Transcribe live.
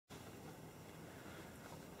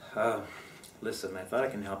Uh, Listen, I thought I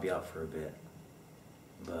can help you out for a bit,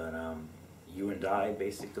 but you and I,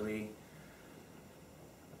 basically,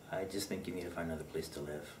 I just think you need to find another place to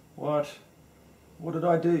live. What? What did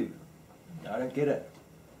I do? I don't get it.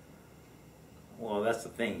 Well, that's the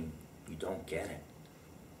thing. You don't get it.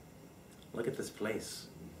 Look at this place.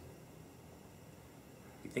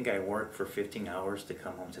 You think I work for 15 hours to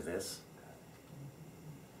come home to this?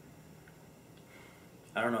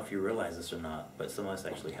 I don't know if you realize this or not, but some of us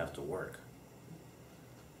actually have to work.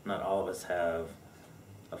 Not all of us have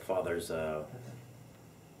a father's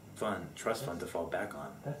trust fund to fall back on.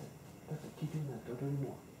 That's it. That's it. Keep doing that. Don't do any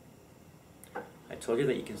more. I told you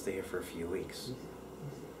that you can stay here for a few weeks. Easy.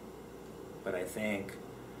 But I think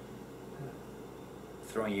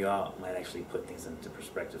throwing you out might actually put things into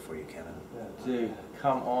perspective for you, Kevin. Dude,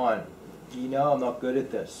 come on. You know I'm not good at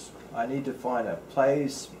this. I need to find a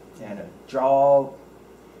place and a job.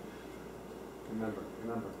 Remember.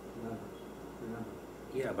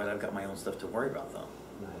 Yeah, but I've got my own stuff to worry about, though.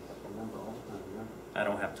 Nice. Remember all the time. Remember. I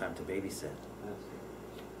don't have time to babysit. That's good.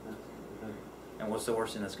 Remember. And what's the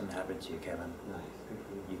worst thing that's going to happen to you, Kevin? Nice. Good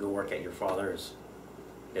for you. You go work at your father's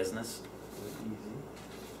business. Easy.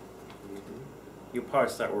 You'll probably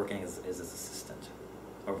start working as his assistant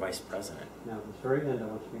or vice president. Now, at this very end, I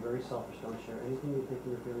want you to be very selfish. Don't share anything you think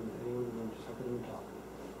you're feeling with anyone in the room. Just look at them and talk.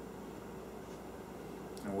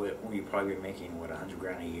 And will you probably be making, what,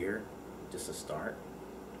 $100,000 a year just to start?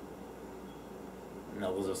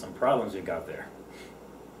 No, those are some problems you got there.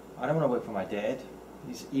 I don't want to work for my dad.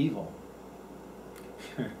 He's evil.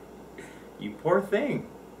 You poor thing.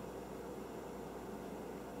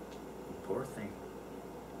 You poor thing.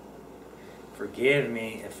 Forgive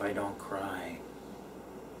me if I don't cry.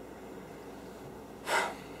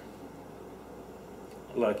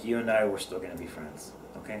 Look, you and I, we're still going to be friends,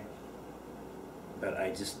 okay? But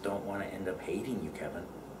I just don't want to end up hating you, Kevin.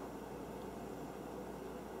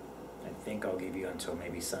 I think I'll give you until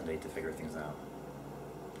maybe Sunday to figure things out.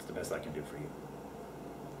 It's the best I can do for you.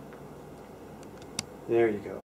 There you go.